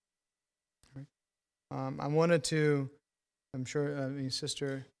I wanted to, I'm sure,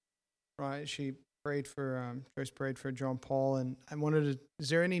 Sister, right, she prayed for, Joyce prayed for John Paul, and I wanted to, is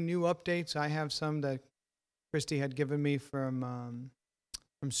there any new updates? I have some that Christy had given me from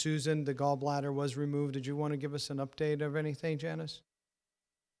Susan. The gallbladder was removed. Did you want to give us an update of anything, Janice?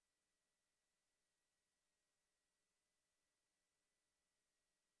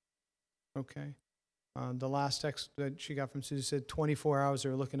 Okay. The last text that she got from Susan said 24 hours.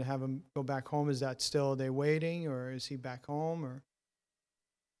 They're looking to have him go back home. Is that still, are they waiting, or is he back home? Or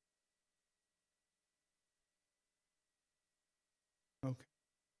okay.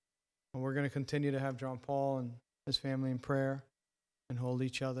 Well, we're going to continue to have John Paul and his family in prayer and hold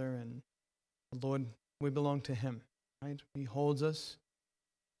each other. And the Lord, we belong to him, right? He holds us.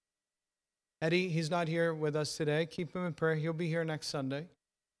 Eddie, he's not here with us today. Keep him in prayer. He'll be here next Sunday.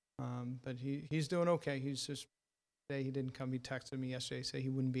 But he's doing okay. He's just, today he didn't come. He texted me yesterday, said he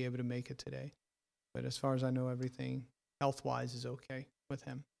wouldn't be able to make it today. But as far as I know, everything health-wise is okay with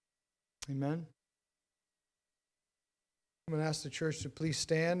him. Amen. I'm going to ask the church to please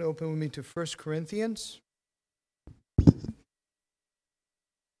stand. Open with me to 1 Corinthians.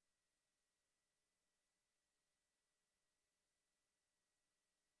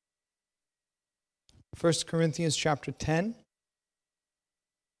 1 Corinthians chapter 10.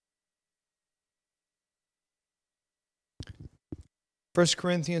 First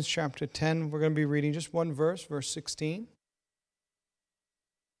Corinthians chapter 10, we're going to be reading just one verse, verse 16.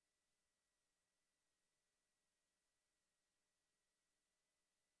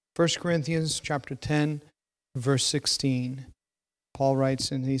 First Corinthians chapter 10, verse 16. Paul writes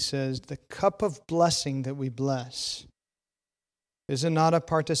and he says, "The cup of blessing that we bless, is it not a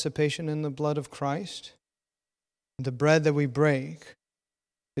participation in the blood of Christ? The bread that we break,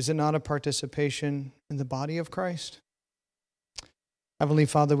 is it not a participation in the body of Christ?" Heavenly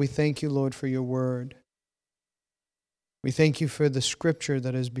Father, we thank you, Lord, for your word. We thank you for the scripture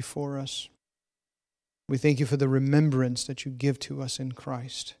that is before us. We thank you for the remembrance that you give to us in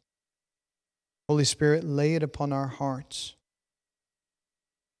Christ. Holy Spirit, lay it upon our hearts.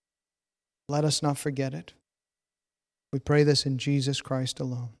 Let us not forget it. We pray this in Jesus Christ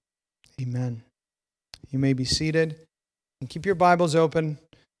alone. Amen. You may be seated. And keep your Bibles open.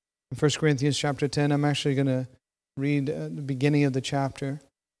 In 1 Corinthians chapter 10, I'm actually going to read the beginning of the chapter,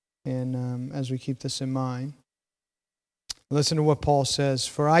 and as we keep this in mind, listen to what Paul says.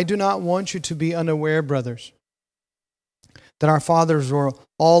 "For I do not want you to be unaware, brothers, that our fathers were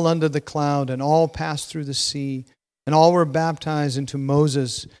all under the cloud, and all passed through the sea, and all were baptized into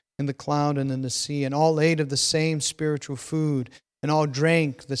Moses in the cloud and in the sea, and all ate of the same spiritual food, and all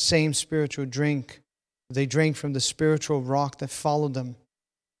drank the same spiritual drink. They drank from the spiritual rock that followed them.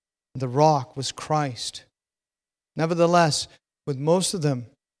 The rock was Christ. Nevertheless, with most of them,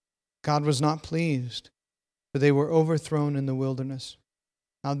 God was not pleased, for they were overthrown in the wilderness.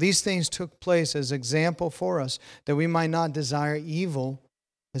 Now these things took place as example for us, that we might not desire evil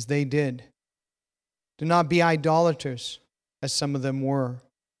as they did. Do not be idolaters, as some of them were.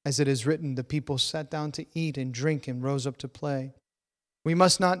 As it is written, the people sat down to eat and drink and rose up to play. We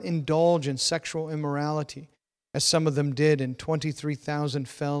must not indulge in sexual immorality, as some of them did, and 23,000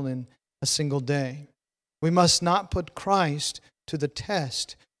 fell in a single day. We must not put Christ to the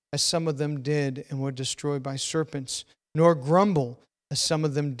test, as some of them did and were destroyed by serpents, nor grumble, as some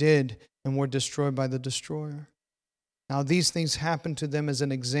of them did and were destroyed by the destroyer. Now these things happened to them as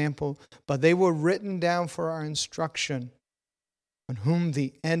an example, but they were written down for our instruction, on whom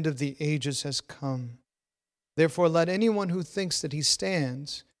the end of the ages has come. Therefore let anyone who thinks that he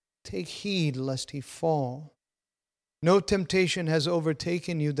stands take heed lest he fall. No temptation has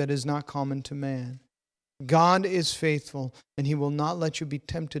overtaken you that is not common to man. God is faithful, and he will not let you be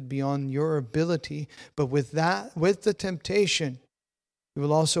tempted beyond your ability, but with the temptation, he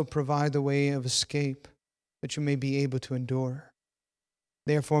will also provide the way of escape, that you may be able to endure.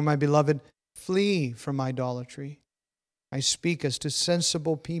 Therefore, my beloved, flee from idolatry. I speak as to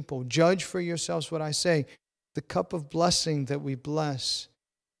sensible people. Judge for yourselves what I say. The cup of blessing that we bless,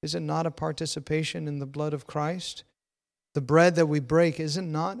 is it not a participation in the blood of Christ? The bread that we break, is it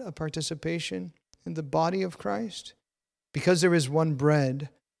not a participation in the body of Christ? Because there is one bread,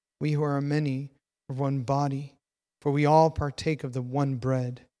 we who are many are one body, for we all partake of the one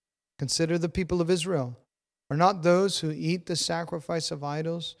bread. Consider the people of Israel. Are not those who eat the sacrifice of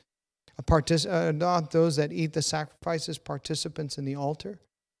idols, not those that eat the sacrifices participants in the altar?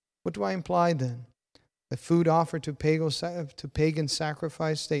 What do I imply then? The food offered to pagan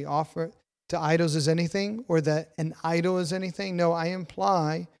sacrifice they offer to idols is anything, or that an idol is anything? No, I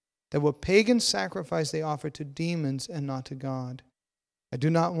imply that what pagan sacrifice they offer to demons and not to God. I do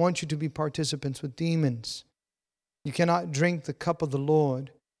not want you to be participants with demons. You cannot drink the cup of the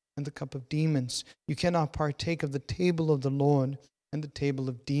Lord and the cup of demons. You cannot partake of the table of the Lord and the table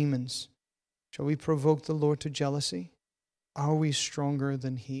of demons. Shall we provoke the Lord to jealousy? Are we stronger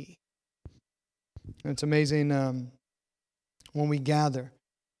than He? It's amazing when we gather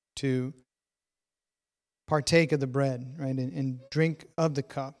to partake of the bread, right, and drink of the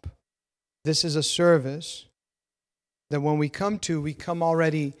cup. This is a service that when we come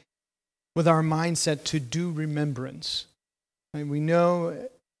already with our mindset to do remembrance. Right? We know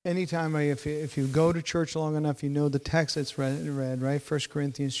anytime, right, if you go to church long enough, you know the text that's read, right? 1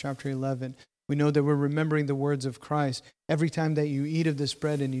 Corinthians chapter 11. We know that we're remembering the words of Christ. Every time that you eat of this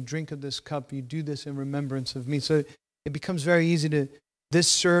bread and you drink of this cup, you do this in remembrance of me. So it becomes very easy to, this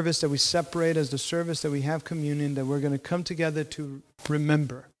service that we separate as the service that we have communion, that we're going to come together to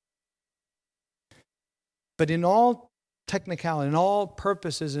remember. But in all technicality, in all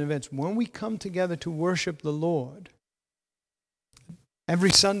purposes and events, when we come together to worship the Lord,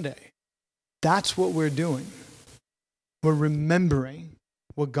 every Sunday, that's what we're doing. We're remembering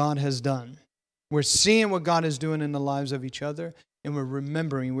what God has done. We're seeing what God is doing in the lives of each other, and we're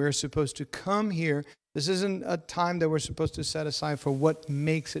remembering. We're supposed to come here. This isn't a time that we're supposed to set aside for what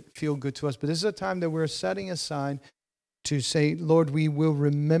makes it feel good to us, but this is a time that we're setting aside to say, Lord, we will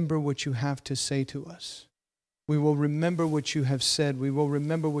remember what you have to say to us. We will remember what you have said. We will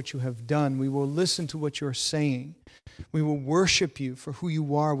remember what you have done. We will listen to what you're saying. We will worship you for who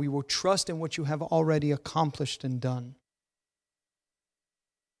you are. We will trust in what you have already accomplished and done.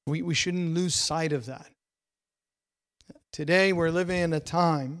 We shouldn't lose sight of that. Today we're living in a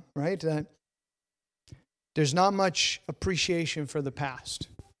time, right, that there's not much appreciation for the past.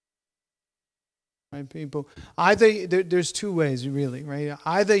 Right, people, either there's two ways really, right?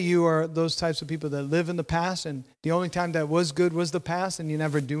 Either you are those types of people that live in the past and the only time that was good was the past and you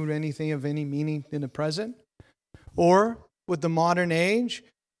never do anything of any meaning in the present. Or with the modern age,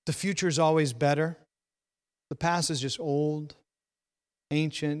 the future is always better. The past is just old,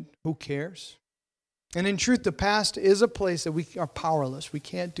 ancient, who cares? And in truth, the past is a place that we are powerless. We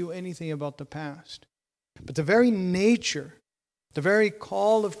can't do anything about the past. But the very nature, the very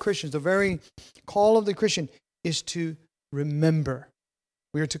call of Christians, the very call of the Christian is to remember.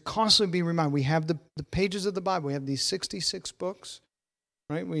 We are to constantly be reminded. We have the pages of the Bible. We have these 66 books,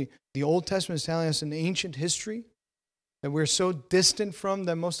 right? The Old Testament is telling us an ancient history that we're so distant from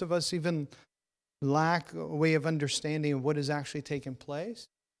that most of us even lack a way of understanding of what is actually taking place.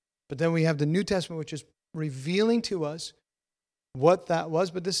 But then we have the New Testament, which is revealing to us what that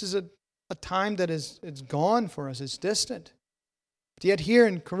was. But this is a time that it's gone for us. It's distant. But yet here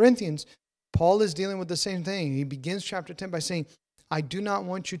in Corinthians, Paul is dealing with the same thing. He begins chapter 10 by saying, I do not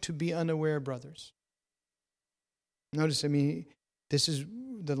want you to be unaware, brothers. Notice, this is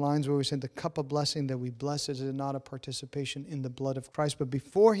the lines where we said the cup of blessing that we bless is not a participation in the blood of Christ. But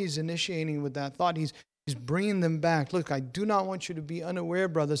before he's initiating with that thought, he's bringing them back. Look, I do not want you to be unaware,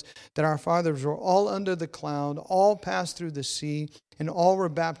 brothers, that our fathers were all under the cloud, all passed through the sea, and all were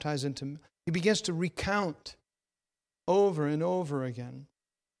baptized into. He begins to recount over and over again.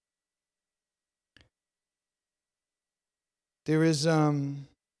 There is a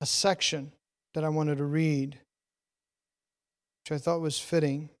section that I wanted to read, which I thought was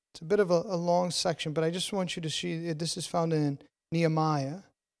fitting. It's a bit of a long section, but I just want you to see, this is found in Nehemiah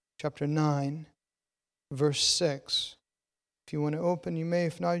chapter 9, verse 6. If you want to open, you may.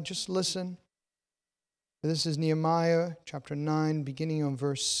 If not, just listen. This is Nehemiah chapter 9, beginning on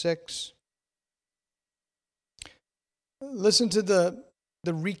verse 6. Listen to the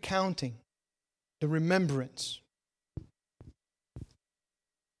recounting, the remembrance.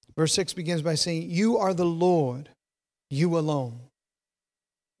 Verse 6 begins by saying, you are the Lord, you alone.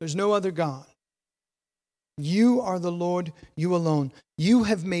 There's no other God. You are the Lord, you alone. You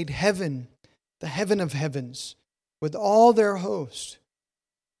have made heaven, the heaven of heavens, with all their host,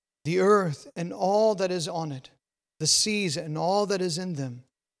 the earth and all that is on it, the seas and all that is in them,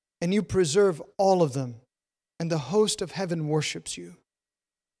 and you preserve all of them, and the host of heaven worships you.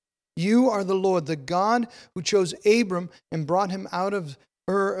 You are the Lord, the God who chose Abram and brought him out of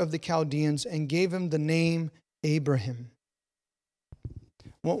Ur of the Chaldeans and gave him the name Abraham.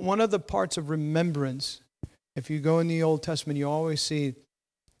 One of the parts of remembrance, if you go in the Old Testament, you always see,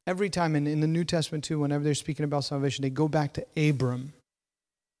 every time in the New Testament too, whenever they're speaking about salvation, they go back to Abram.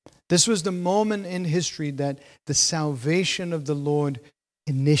 This was the moment in history that the salvation of the Lord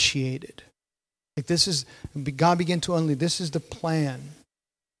initiated. Like this is, God began to unleash, this is the plan.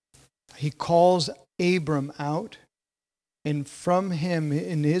 He calls Abram out, and from him,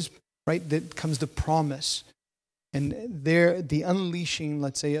 in his, right, that comes the promise And there, the unleashing,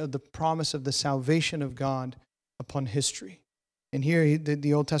 let's say, of the promise of the salvation of God upon history. And here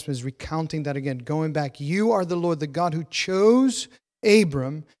the Old Testament is recounting that again, going back. You are the Lord, the God who chose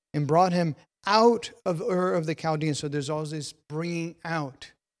Abram and brought him out of Ur of the Chaldeans. So there's always this bringing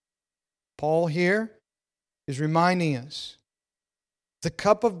out. Paul here is reminding us, the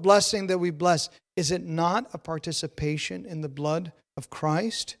cup of blessing that we bless, is it not a participation in the blood of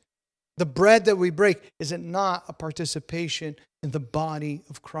Christ? The bread that we break, is it not a participation in the body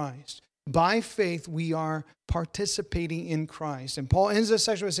of Christ? By faith, we are participating in Christ. And Paul ends this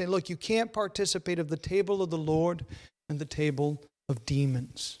section by saying, look, you can't participate of the table of the Lord and the table of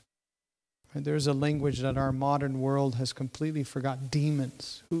demons. Right? There's a language that our modern world has completely forgotten.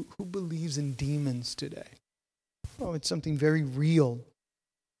 Demons. Who believes in demons today? Oh, it's something very real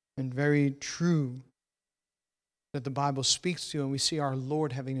and very true that the Bible speaks to, and we see our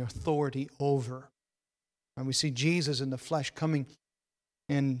Lord having authority over. And we see Jesus in the flesh coming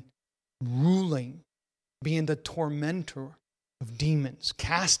and ruling, being the tormentor of demons,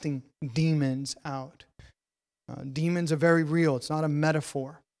 casting demons out. Demons are very real. It's not a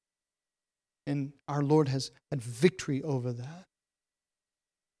metaphor. And our Lord has had victory over that.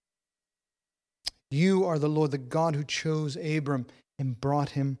 You are the Lord, the God who chose Abram and brought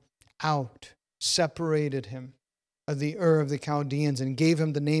him out, separated him of the Ur of the Chaldeans and gave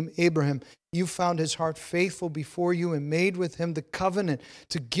him the name Abraham. You found his heart faithful before you and made with him the covenant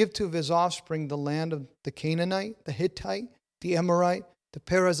to give to his offspring the land of the Canaanite, the Hittite, the Amorite, the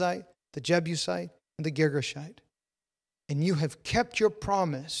Perizzite, the Jebusite, and the Girgashite. And you have kept your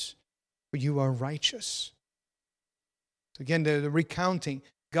promise, for you are righteous. So again, the recounting.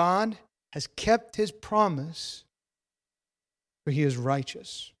 God has kept his promise, for he is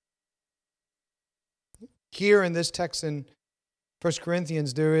righteous. Here in this text in 1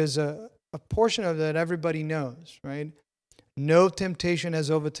 Corinthians, there is a portion of that everybody knows, right? No temptation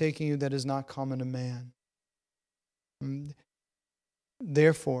has overtaken you that is not common to man.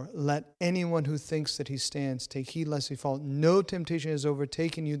 Therefore, let anyone who thinks that he stands take heed lest he fall. No temptation has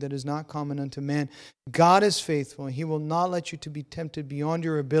overtaken you that is not common unto man. God is faithful, and he will not let you to be tempted beyond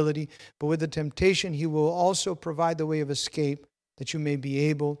your ability, but with the temptation he will also provide the way of escape that you may be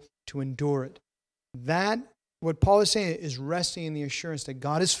able to endure it. That, what Paul is saying, is resting in the assurance that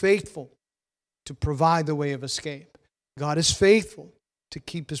God is faithful to provide the way of escape. God is faithful to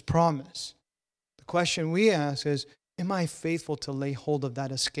keep his promise. The question we ask is, am I faithful to lay hold of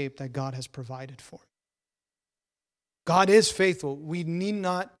that escape that God has provided for me? God is faithful. We need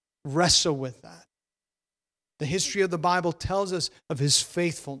not wrestle with that. The history of the Bible tells us of his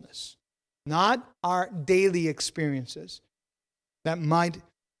faithfulness, not our daily experiences that might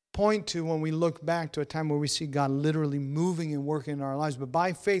point to when we look back to a time where we see God literally moving and working in our lives. But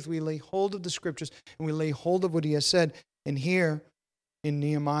by faith, we lay hold of the scriptures and we lay hold of what he has said. And here in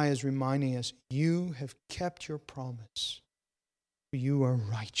Nehemiah is reminding us, you have kept your promise. You are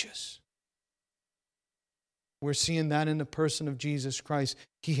righteous. We're seeing that in the person of Jesus Christ.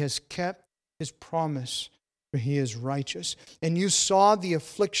 He has kept his promise, for he is righteous. And you saw the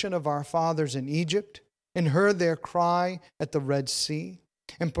affliction of our fathers in Egypt and heard their cry at the Red Sea,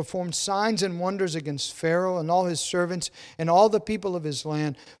 and performed signs and wonders against Pharaoh and all his servants and all the people of his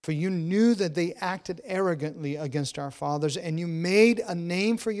land. For you knew that they acted arrogantly against our fathers, and you made a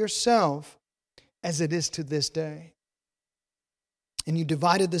name for yourself as it is to this day. And you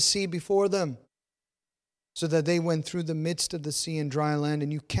divided the sea before them, so that they went through the midst of the sea in dry land,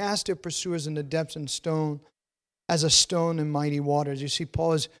 and you cast their pursuers in the depths and stone, as a stone in mighty waters. You see,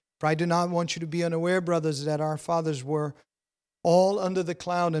 Paul is, for I do not want you to be unaware, brothers, that our fathers were all under the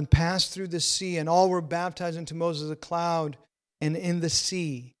cloud and passed through the sea, and all were baptized into Moses the cloud and in the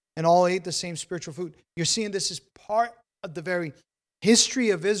sea, and all ate the same spiritual food. You're seeing this is part of the very history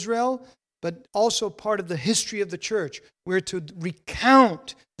of Israel, but also part of the history of the church. We're to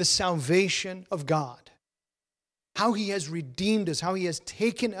recount the salvation of God, how he has redeemed us, how he has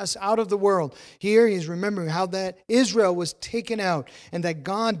taken us out of the world. Here he is remembering how that Israel was taken out and that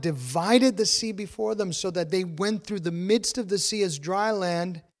God divided the sea before them so that they went through the midst of the sea as dry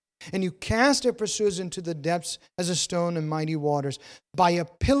land, and you cast their pursuers into the depths as a stone in mighty waters. By a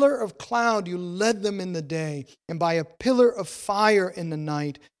pillar of cloud you led them in the day, and by a pillar of fire in the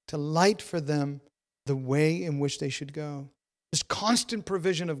night to light for them the way in which they should go. This constant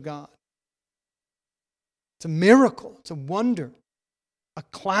provision of God. It's a miracle. It's a wonder. A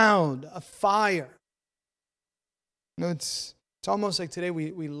cloud, a fire. You know, it's almost like today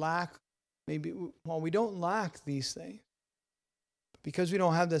we lack, we don't lack these things. But because we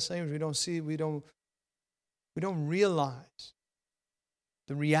don't have these things, we don't see, we don't realize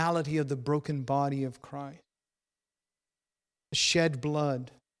the reality of the broken body of Christ. shed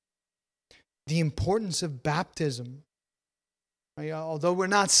blood. The importance of baptism. Although we're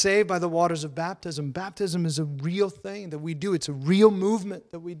not saved by the waters of baptism, baptism is a real thing that we do. It's a real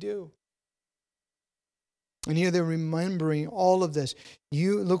movement that we do. And here they're remembering all of this.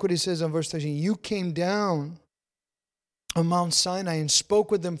 Look what he says on verse 13. You came down on Mount Sinai and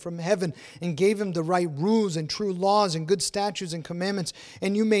spoke with them from heaven and gave them the right rules and true laws and good statutes and commandments.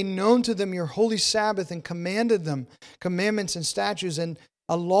 And you made known to them your holy Sabbath and commanded them commandments and statutes and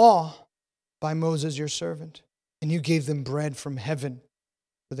a law by Moses your servant. And you gave them bread from heaven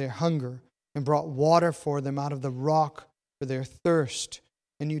for their hunger and brought water for them out of the rock for their thirst.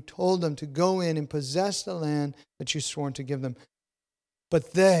 And you told them to go in and possess the land that you sworn to give them.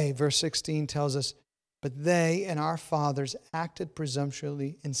 But they, verse 16 tells us, but they and our fathers acted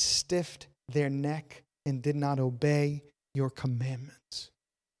presumptuously and stiffed their neck and did not obey your commandments.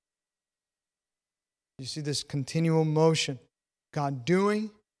 You see this continual motion. God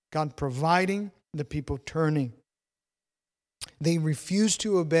doing, God providing, the people turning. They refused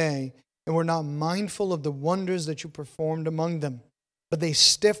to obey and were not mindful of the wonders that you performed among them. But they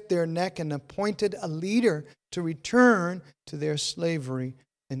stiffed their neck and appointed a leader to return to their slavery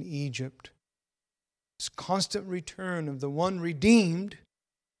in Egypt. This constant return of the one redeemed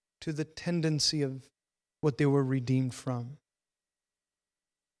to the tendency of what they were redeemed from.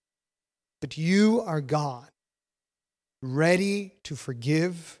 But you are God, ready to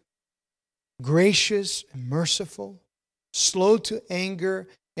forgive, gracious and merciful, slow to anger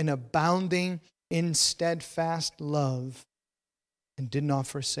and abounding in steadfast love, and did not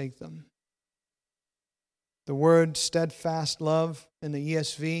forsake them. The word steadfast love in the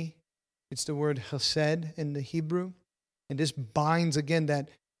ESV, it's the word chesed in the Hebrew. And this binds again that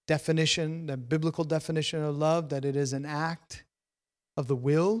definition, the biblical definition of love, that it is an act of the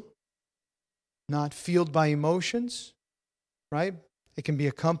will, not fueled by emotions, right? It can be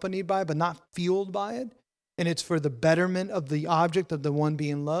accompanied by, but not fueled by it. And it's for the betterment of the object of the one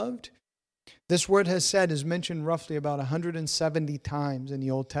being loved. This word hesed is mentioned roughly about 170 times in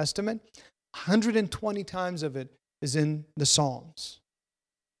the Old Testament. 120 times of it is in the Psalms.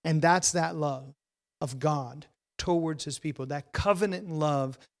 And that's that love of God towards His people. That covenant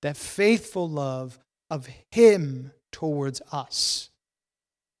love, that faithful love of Him towards us.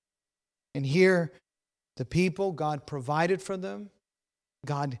 And here, the people, God provided for them.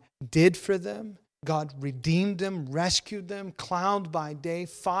 God did for them. God redeemed them, rescued them, cloud by day,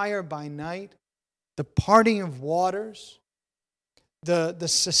 fire by night, the parting of waters, the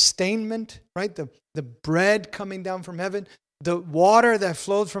sustainment, right? The bread coming down from heaven, the water that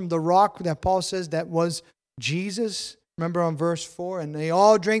flowed from the rock that Paul says that was Jesus. Remember on verse 4, and they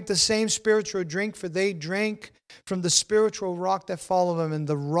all drank the same spiritual drink, for they drank from the spiritual rock that followed them, and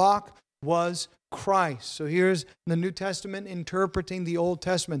the rock was Christ. So here's the New Testament interpreting the Old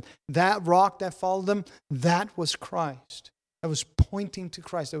Testament. That rock that followed them, that was Christ. That was pointing to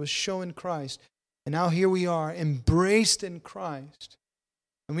Christ. That was showing Christ. And now here we are, embraced in Christ.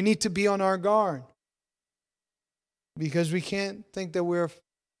 And we need to be on our guard. Because we can't think that we're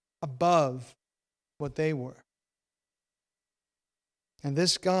above what they were. And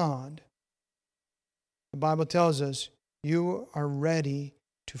this God, the Bible tells us, you are ready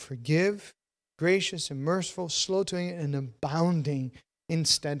to forgive, gracious and merciful, slow to anger, and abounding in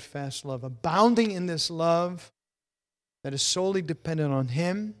steadfast love. Abounding in this love that is solely dependent on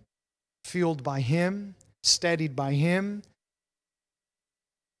Him, fueled by Him, steadied by Him,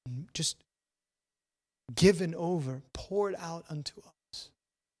 just given over, poured out unto us.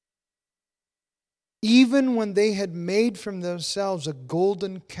 Even when they had made from themselves a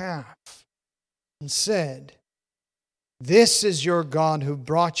golden calf and said, this is your God who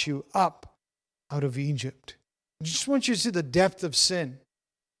brought you up out of Egypt. I just want you to see the depth of sin.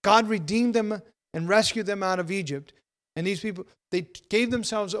 God redeemed them and rescued them out of Egypt. And these people, they gave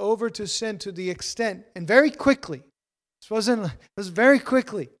themselves over to sin to the extent, and very quickly, it was very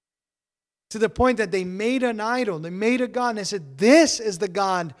quickly, to the point that they made an idol, they made a God, and they said, this is the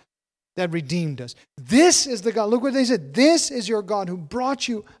God that redeemed us. This is the God. Look what they said. This is your God who brought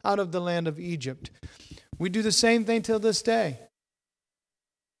you out of the land of Egypt. We do the same thing till this day.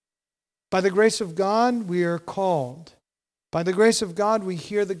 By the grace of God, we are called. By the grace of God, we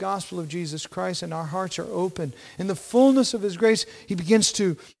hear the gospel of Jesus Christ and our hearts are open. In the fullness of His grace, He begins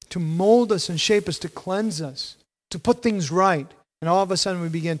to mold us and shape us, to cleanse us, to put things right. And all of a sudden we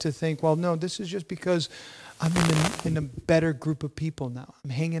begin to think, well, no, this is just because I'm in a better group of people now. I'm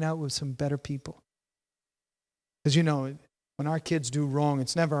hanging out with some better people. Because when our kids do wrong,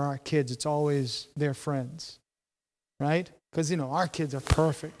 it's never our kids, it's always their friends. Right? Because, our kids are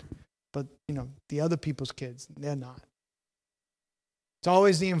perfect. But, the other people's kids, they're not. It's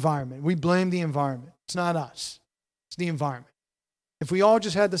always the environment. We blame the environment. It's not us. It's the environment. If we all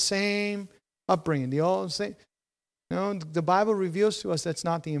just had the same upbringing, the Bible reveals to us that's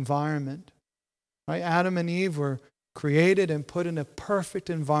not the environment. Right? Adam and Eve were created and put in a perfect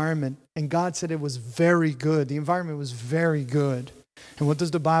environment, and God said it was very good. The environment was very good. And what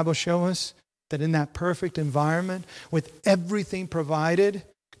does the Bible show us? That in that perfect environment, with everything provided,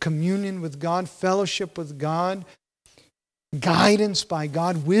 communion with God, fellowship with God, guidance by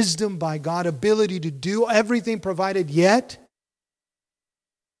God, wisdom by God, ability to do everything provided, yet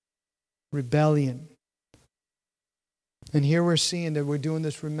rebellion. And here we're seeing that we're doing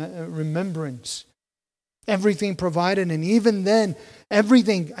this remembrance. Everything provided, and even then,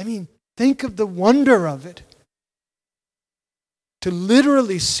 everything, think of the wonder of it. To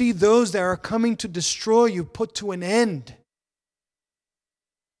literally see those that are coming to destroy you put to an end.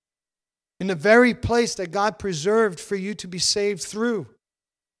 In the very place that God preserved for you to be saved through.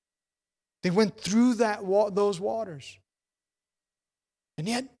 They went through those waters. And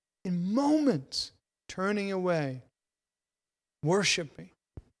yet, in moments, turning away, worshiping.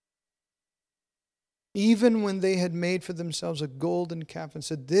 Even when they had made for themselves a golden calf and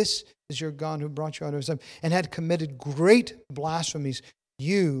said, "This is your God who brought you out of Egypt," and had committed great blasphemies,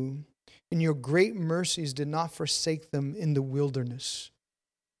 you, in your great mercies, did not forsake them in the wilderness.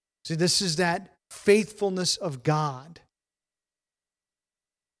 See, this is that faithfulness of God.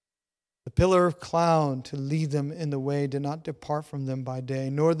 The pillar of cloud to lead them in the way did not depart from them by day,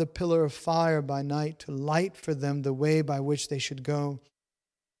 nor the pillar of fire by night to light for them the way by which they should go.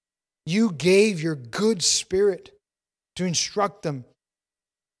 You gave your good spirit to instruct them,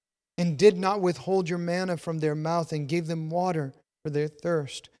 and did not withhold your manna from their mouth, and gave them water for their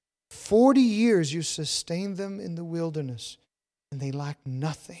thirst. 40 years you sustained them in the wilderness, and they lacked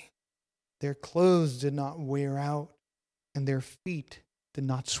nothing. Their clothes did not wear out, and their feet did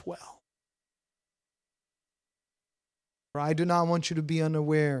not swell. For I do not want you to be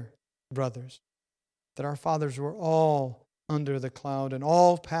unaware, brothers, that our fathers were all under the cloud, and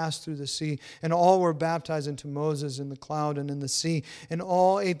all passed through the sea, and all were baptized into Moses in the cloud and in the sea, and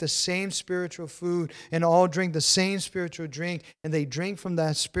all ate the same spiritual food, and all drank the same spiritual drink, and they drank from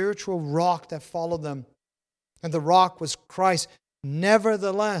that spiritual rock that followed them. And the rock was Christ.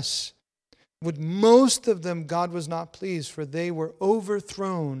 Nevertheless, with most of them God was not pleased, for they were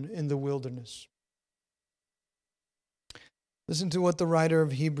overthrown in the wilderness. Listen to what the writer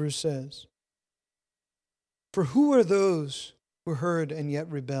of Hebrews says. For who are those who heard and yet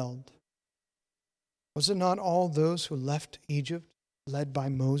rebelled? Was it not all those who left Egypt, led by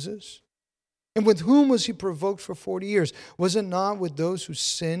Moses? And with whom was he provoked for 40 years? Was it not with those who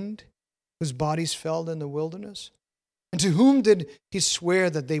sinned, whose bodies fell in the wilderness? And to whom did he swear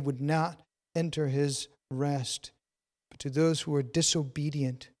that they would not enter his rest? But to those who were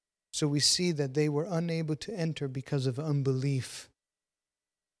disobedient. So we see that they were unable to enter because of unbelief.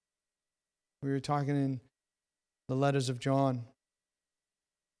 We were talking in the letters of John,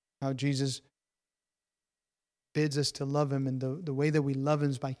 how Jesus bids us to love him, and the way that we love him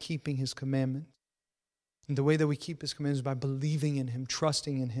is by keeping his commandments. And the way that we keep his commandments is by believing in him,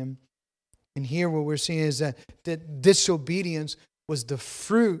 trusting in him. And here what we're seeing is that disobedience was the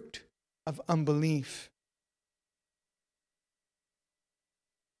fruit of unbelief.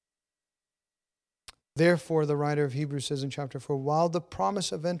 Therefore, the writer of Hebrews says in chapter 4, while the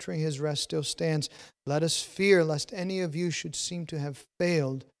promise of entering his rest still stands, let us fear lest any of you should seem to have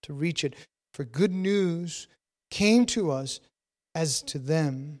failed to reach it. For good news came to us as to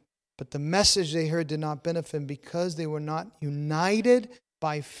them, but the message they heard did not benefit them because they were not united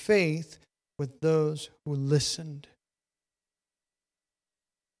by faith with those who listened.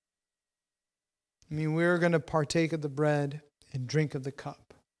 We're going to partake of the bread and drink of the cup.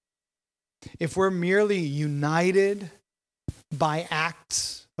 If we're merely united by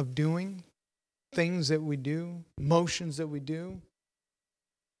acts of doing, things that we do, motions that we do,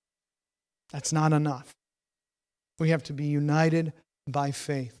 that's not enough. We have to be united by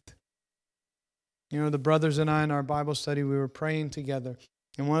faith. The brothers and I in our Bible study, we were praying together.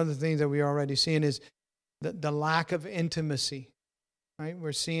 And one of the things that we are already seeing is the lack of intimacy. Right?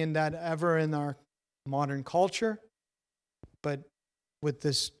 We're seeing that ever in our modern culture. But with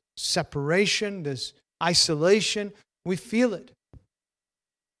this separation, this isolation, we feel it.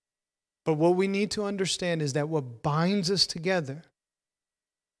 But what we need to understand is that what binds us together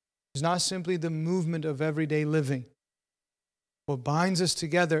is not simply the movement of everyday living. What binds us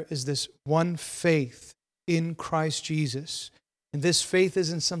together is this one faith in Christ Jesus. And this faith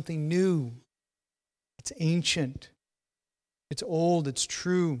isn't something new. It's ancient. It's old. It's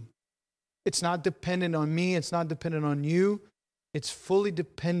true. It's not dependent on me. It's not dependent on you. It's fully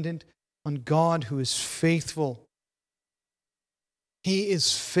dependent on God who is faithful. He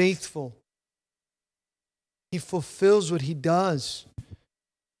is faithful. He fulfills what He does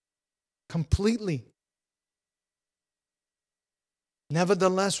completely.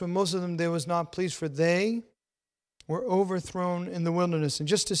 Nevertheless, when most of them they was not pleased, for they were overthrown in the wilderness. And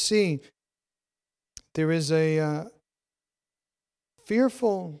just to see, there is a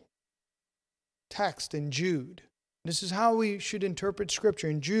fearful text in Jude. This is how we should interpret Scripture.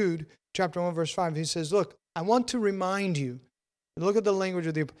 In Jude, chapter 1, verse 5, he says, look, I want to remind you. Look at the language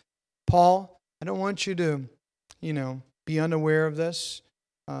of Paul. I don't want you to, be unaware of this.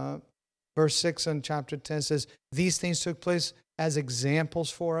 Verse 6 in chapter 10 says, these things took place as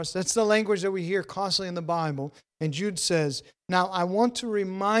examples for us. That's the language that we hear constantly in the Bible. And Jude says, now I want to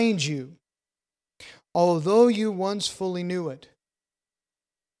remind you, although you once fully knew it.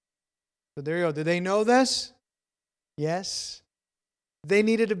 So there you go. Did they know this? Yes. They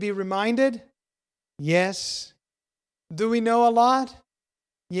needed to be reminded? Yes. Do we know a lot?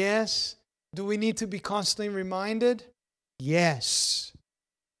 Yes. Do we need to be constantly reminded? Yes.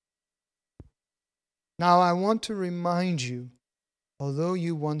 Now I want to remind you, although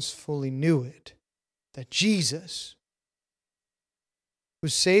you once fully knew it, that Jesus, who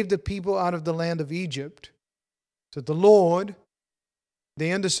saved the people out of the land of Egypt, so the Lord,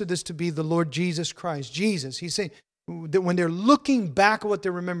 they understood this to be the Lord Jesus Christ. Jesus, he's saying that when they're looking back at what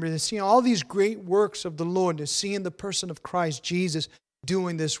they're remembering, they're seeing all these great works of the Lord. They're seeing the person of Christ, Jesus,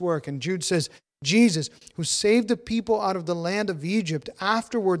 doing this work. And Jude says, Jesus, who saved the people out of the land of Egypt,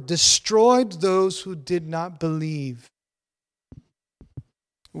 afterward destroyed those who did not believe.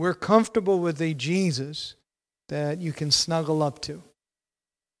 We're comfortable with a Jesus that you can snuggle up to.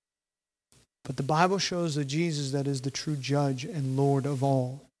 But the Bible shows a Jesus that is the true judge and Lord of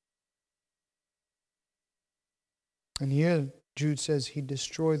all. And here Jude says he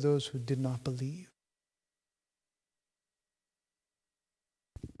destroyed those who did not believe.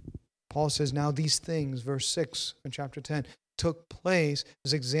 Paul says, now these things, verse 6 in chapter 10, took place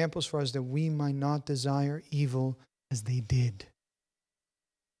as examples for us that we might not desire evil as they did.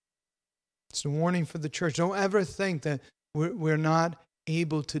 It's a warning for the church. Don't ever think that we're not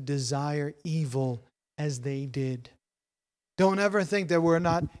able to desire evil as they did. Don't ever think that we're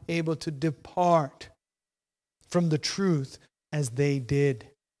not able to depart from the truth as they did.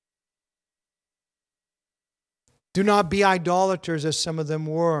 Do not be idolaters as some of them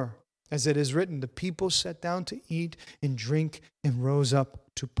were. As it is written, the people sat down to eat and drink and rose up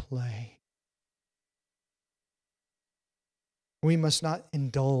to play. We must not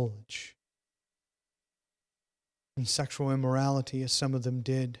indulge in sexual immorality as some of them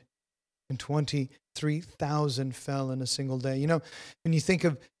did. And 23,000 fell in a single day. You know, when you think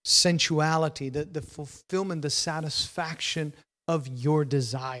of sensuality, the fulfillment, the satisfaction of your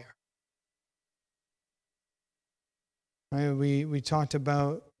desire. Right? We talked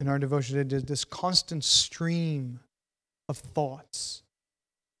about in our devotion today this constant stream of thoughts.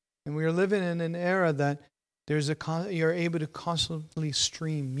 And we are living in an era that you're able to constantly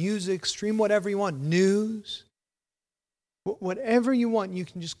stream music, stream whatever you want, news, whatever you want, you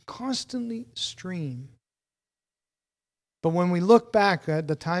can just constantly stream. But when we look back at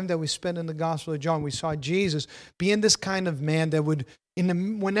the time that we spent in the Gospel of John, we saw Jesus being this kind of man that would,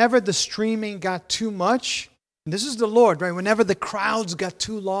 whenever the streaming got too much, and this is the Lord, right? Whenever the crowds got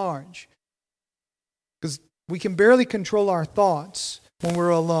too large, because we can barely control our thoughts when we're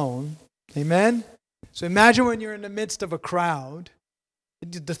alone. Amen? So imagine when you're in the midst of a crowd,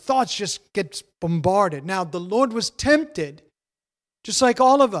 the thoughts just get bombarded. Now, the Lord was tempted, just like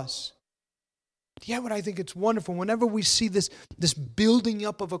all of us. Yeah, but I think it's wonderful. Whenever we see this building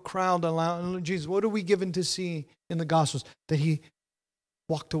up of a crowd around Jesus, what are we given to see in the Gospels? That He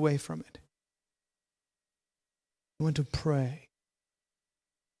walked away from it. He went to pray.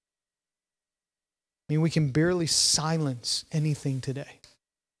 I mean, we can barely silence anything today.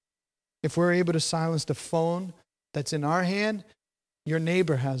 If we're able to silence the phone that's in our hand, your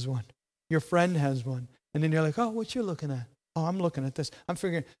neighbor has one. Your friend has one. And then you're like, oh, what you looking at? Oh, I'm looking at this. I'm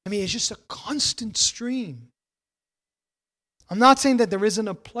figuring. I mean, it's just a constant stream. I'm not saying that there isn't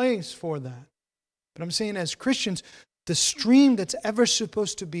a place for that. But I'm saying as Christians, the stream that's ever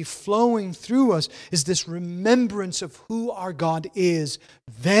supposed to be flowing through us is this remembrance of who our God is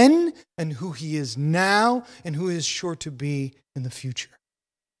then and who He is now and who He is sure to be in the future.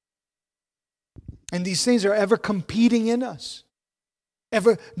 And these things are ever competing in us,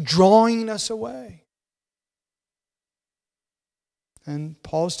 ever drawing us away. And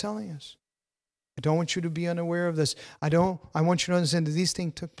Paul's telling us I don't want you to be unaware of this. I want you to understand that these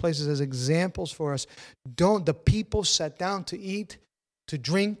things took place as examples for us. The people sat down to eat, to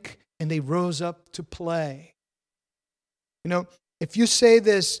drink, and they rose up to play. If you say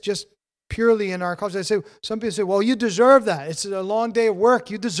this just purely in our culture, some people say, well, you deserve that. It's a long day of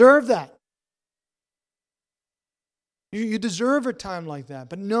work. You deserve that. You deserve a time like that.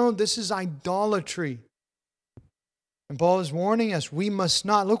 But no, this is idolatry. And Paul is warning us, we must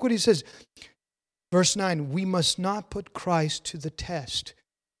not. Look what he says. Verse 9, we must not put Christ to the test.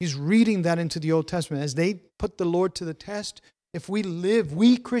 He's reading that into the Old Testament. As they put the Lord to the test, if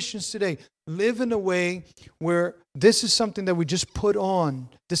we Christians today, live in a way where this is something that we just put on.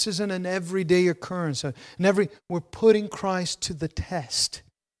 This isn't an everyday occurrence. We're putting Christ to the test.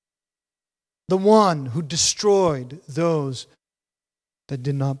 The one who destroyed those that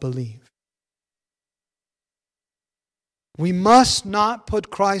did not believe. We must not put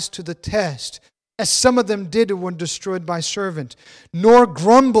Christ to the test, as some of them did and were destroyed by servant, nor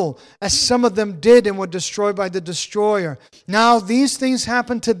grumble, as some of them did and were destroyed by the destroyer. Now these things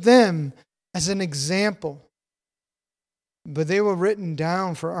happened to them as an example, but they were written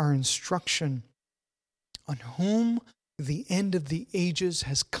down for our instruction, on whom the end of the ages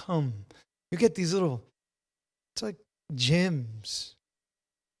has come. You get these little, it's like gems.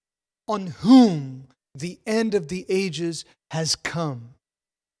 On whom the end of the ages has come.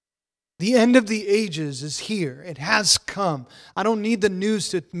 The end of the ages is here. It has come. I don't need the news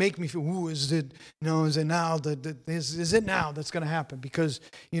to make me feel, is it now? Is it now that's going to happen? Because,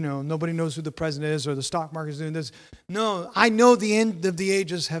 nobody knows who the president is or the stock market is doing this. No, I know the end of the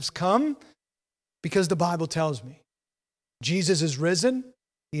ages has come because the Bible tells me. Jesus is risen.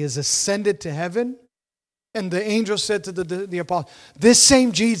 He has ascended to heaven. And the angel said to the apostle, this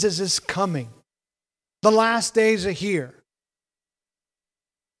same Jesus is coming. The last days are here.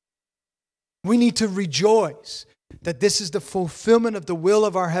 We need to rejoice that this is the fulfillment of the will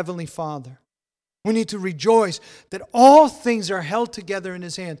of our Heavenly Father. We need to rejoice that all things are held together in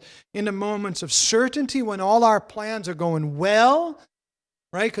His hands. In the moments of certainty, when all our plans are going well,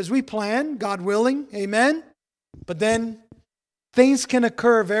 right? Because we plan, God willing, amen? But then things can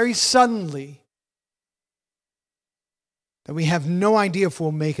occur very suddenly that we have no idea if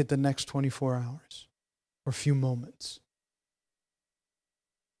we'll make it the next 24 hours or a few moments.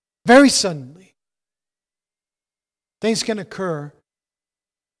 Very suddenly, things can occur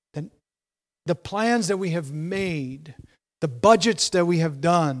that the plans that we have made, the budgets that we have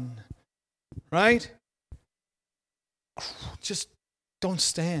done, right? Just don't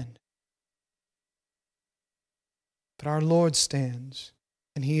stand. But our Lord stands,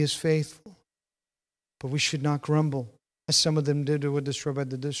 and He is faithful. But we should not grumble, as some of them did who were destroyed by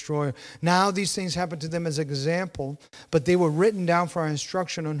the destroyer. Now these things happened to them as an example, but they were written down for our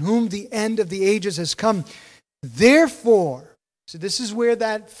instruction, on whom the end of the ages has come. Therefore, so this is where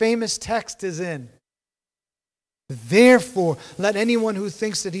that famous text is in. Therefore, let anyone who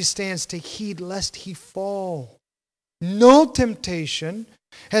thinks that he stands take heed lest he fall. No temptation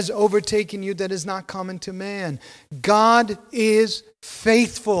has overtaken you that is not common to man. God is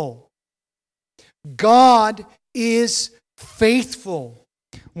faithful. God is faithful.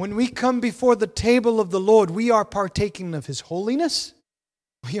 When we come before the table of the Lord, we are partaking of His holiness.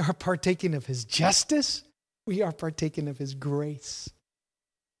 We are partaking of His justice. We are partaking of His grace.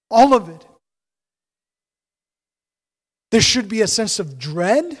 All of it. There should be a sense of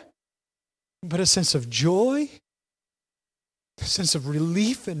dread, but a sense of joy, a sense of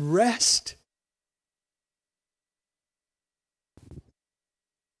relief and rest.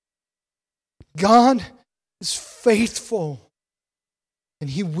 God is faithful, and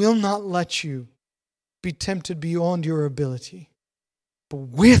He will not let you be tempted beyond your ability. But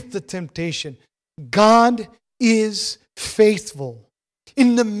with the temptation, God is faithful.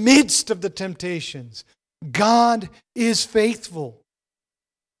 In the midst of the temptations, God is faithful.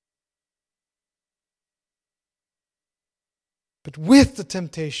 But with the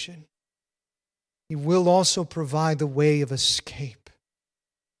temptation, He will also provide the way of escape.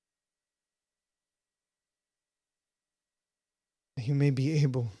 That you may be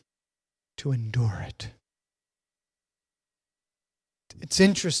able to endure it. It's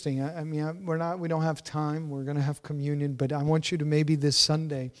interesting. We don't have time. We're going to have communion, but I want you to maybe this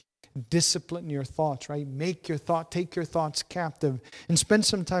Sunday discipline your thoughts, right? Take your thoughts captive and spend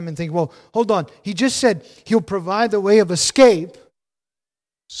some time and think, well, hold on. He just said He'll provide the way of escape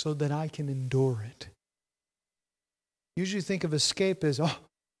so that I can endure it. Usually think of escape as,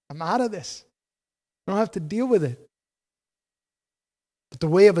 I'm out of this. I don't have to deal with it. But the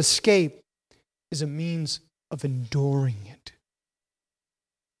way of escape is a means of enduring it.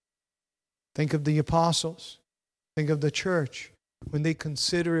 Think of the apostles. Think of the church when they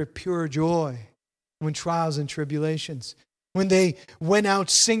consider it pure joy when trials and tribulations. When they went out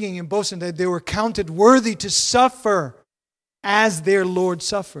singing and boasting that they were counted worthy to suffer as their Lord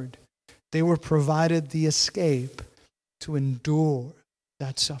suffered. They were provided the escape to endure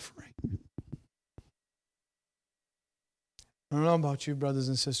that suffering. I don't know about you, brothers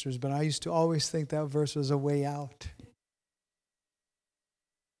and sisters, but I used to always think that verse was a way out.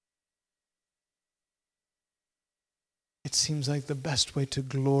 It seems like the best way to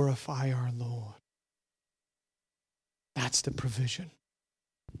glorify our Lord. That's the provision.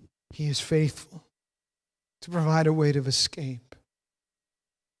 He is faithful to provide a way of escape,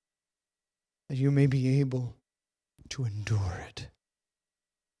 that you may be able to endure it.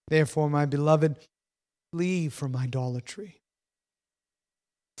 Therefore, my beloved, flee from idolatry.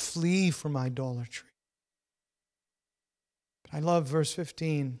 Flee from idolatry. I love verse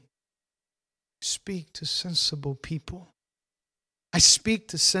 15. Speak to sensible people. I speak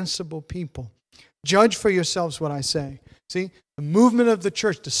to sensible people. Judge for yourselves what I say. See, the movement of the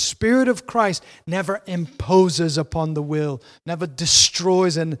church, the Spirit of Christ never imposes upon the will, never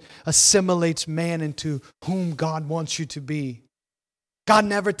destroys and assimilates man into whom God wants you to be. God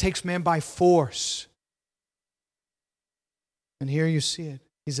never takes man by force. And here you see it.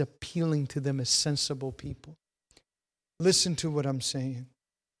 He's appealing to them as sensible people. Listen to what I'm saying.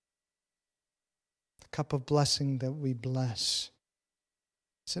 The cup of blessing that we bless.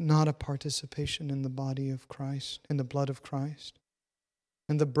 Is it not a participation in the body of Christ, in the blood of Christ?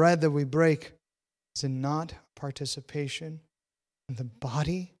 And the bread that we break, is it not participation in the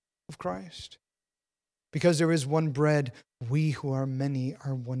body of Christ? Because there is one bread, we who are many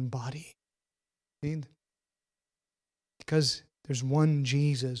are one body. See? Because there's one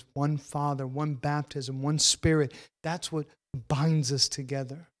Jesus, one Father, one baptism, one Spirit. That's what binds us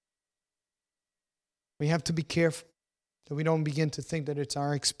together. We have to be careful that we don't begin to think that it's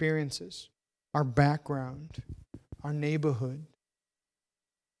our experiences, our background, our neighborhood.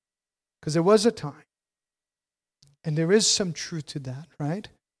 Because there was a time, and there is some truth to that, right?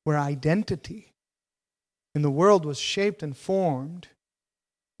 Where identity in the world was shaped and formed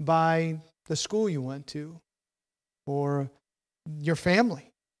by the school you went to or your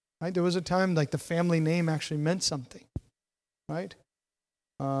family, right? There was a time like the family name actually meant something, right?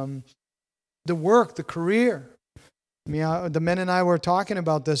 The work, the career. I mean, the men and I were talking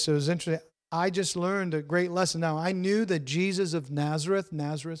about this. It was interesting. I just learned a great lesson. Now, I knew that Jesus of Nazareth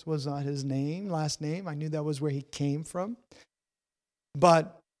was not his name, last name. I knew that was where he came from.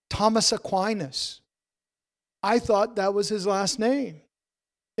 But Thomas Aquinas, I thought that was his last name.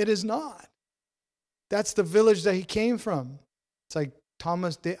 It is not. That's the village that he came from. It's like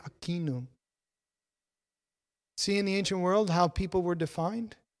Thomas de Aquino. See in the ancient world how people were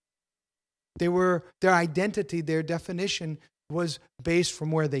defined? Their identity, their definition was based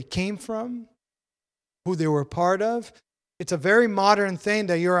from where they came from, who they were part of. It's a very modern thing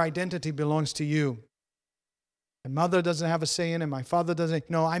that your identity belongs to you. My mother doesn't have a say in it. My father doesn't.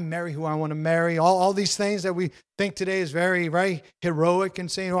 No, I marry who I want to marry. All these things that we think today is very, very heroic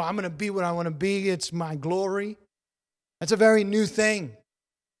and saying, I'm going to be what I want to be. It's my glory. That's a very new thing.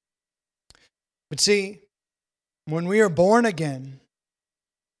 But see, when we are born again,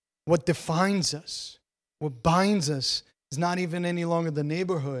 what defines us, what binds us, is not even any longer the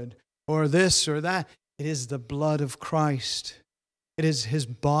neighborhood or this or that. It is the blood of Christ. It is his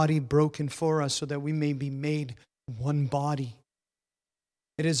body broken for us so that we may be made one body.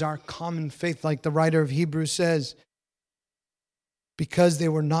 It is our common faith, like the writer of Hebrews says, because they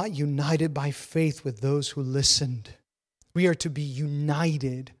were not united by faith with those who listened. We are to be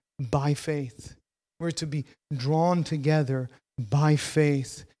united by faith. We're to be drawn together by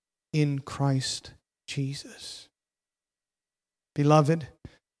faith in Christ Jesus. Beloved,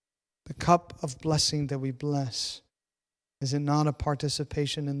 the cup of blessing that we bless, is it not a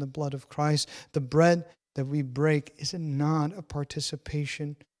participation in the blood of Christ? The bread that we break, is it not a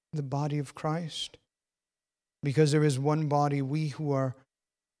participation in the body of Christ? Because there is one body, we who are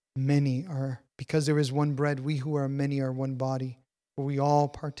many are, because there is one bread, we who are many are one body, for we all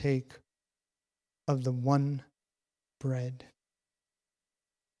partake of the one bread.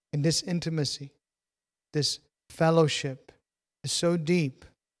 And this intimacy, this fellowship is so deep.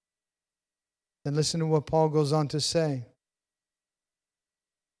 Then listen to what Paul goes on to say.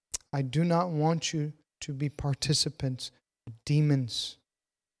 I do not want you to be participants of demons.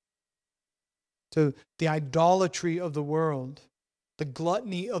 So the idolatry of the world, the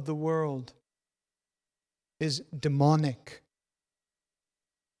gluttony of the world is demonic.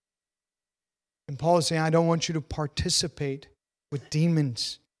 And Paul is saying, I don't want you to participate with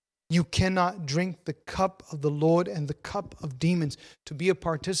demons. You cannot drink the cup of the Lord and the cup of demons. To be a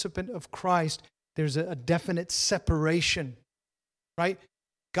participant of Christ, there's a definite separation, right?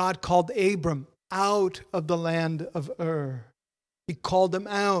 God called Abram out of the land of Ur. He called him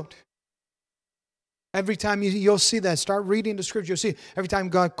out. Every time you'll see that, start reading the scripture, you'll see every time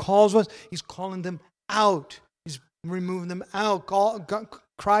God calls us, He's calling them out. He's removing them out.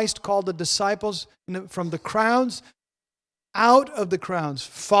 Christ called the disciples from the crowds, out of the crowds.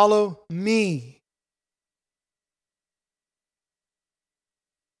 Follow me.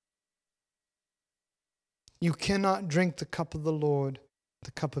 You cannot drink the cup of the Lord,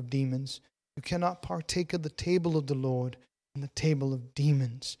 the cup of demons. You cannot partake of the table of the Lord and the table of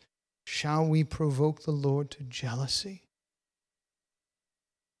demons. Shall we provoke the Lord to jealousy?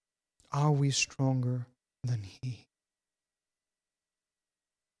 Are we stronger than He?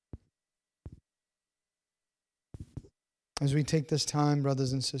 As we take this time,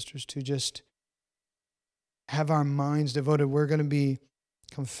 brothers and sisters, to just have our minds devoted, we're going to be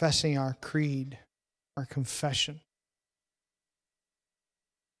confessing our creed, our confession.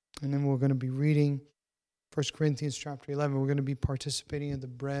 And then we're going to be reading 1 Corinthians chapter 11. We're going to be participating in the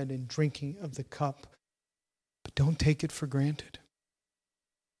bread and drinking of the cup. But don't take it for granted.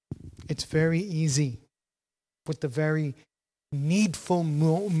 It's very easy with the very needful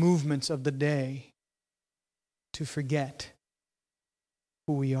movements of the day to forget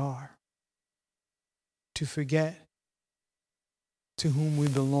who we are, to forget to whom we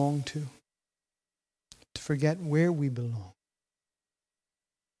belong to forget where we belong.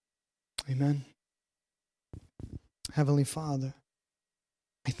 Amen. Heavenly Father,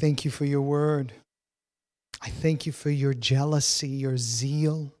 I thank you for your word. I thank you for your jealousy, your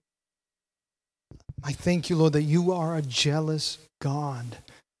zeal. I thank you, Lord, that you are a jealous God.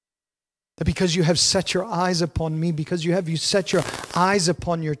 That because you have set your eyes upon me, because you set your eyes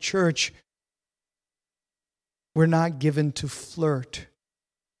upon your church, we're not given to flirt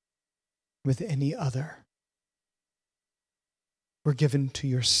with any other. We're given to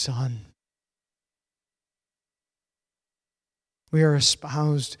your Son. We are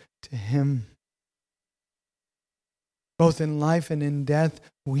espoused to Him. Both in life and in death,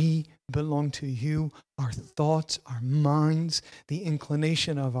 we belong to you. Our thoughts, our minds, the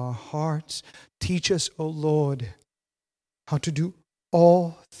inclination of our hearts. Teach us, O Lord, how to do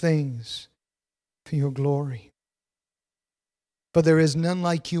all things for your glory. For there is none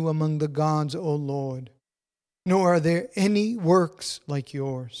like you among the gods, O Lord, nor are there any works like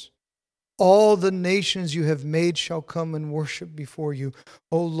yours. All the nations you have made shall come and worship before you,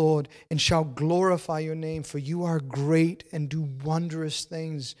 O Lord, and shall glorify your name, for you are great and do wondrous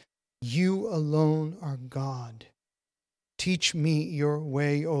things. You alone are God. Teach me your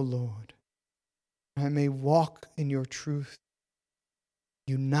way, O Lord. I may walk in your truth.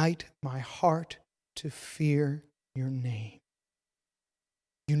 Unite my heart to fear your name.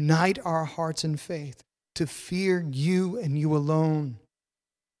 Unite our hearts in faith to fear you and you alone.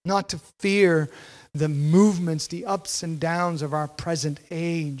 Not to fear the movements, the ups and downs of our present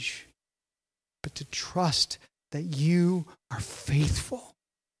age, but to trust that you are faithful.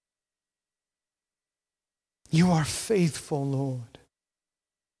 You are faithful, Lord.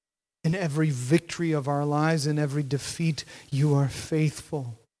 In every victory of our lives, in every defeat, you are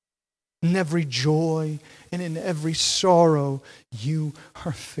faithful. In every joy and in every sorrow, you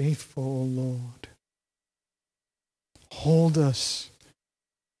are faithful, O Lord. Hold us.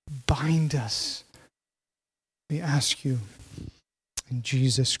 Bind us. We ask you in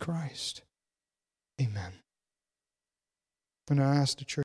Jesus Christ. Amen. And I ask the church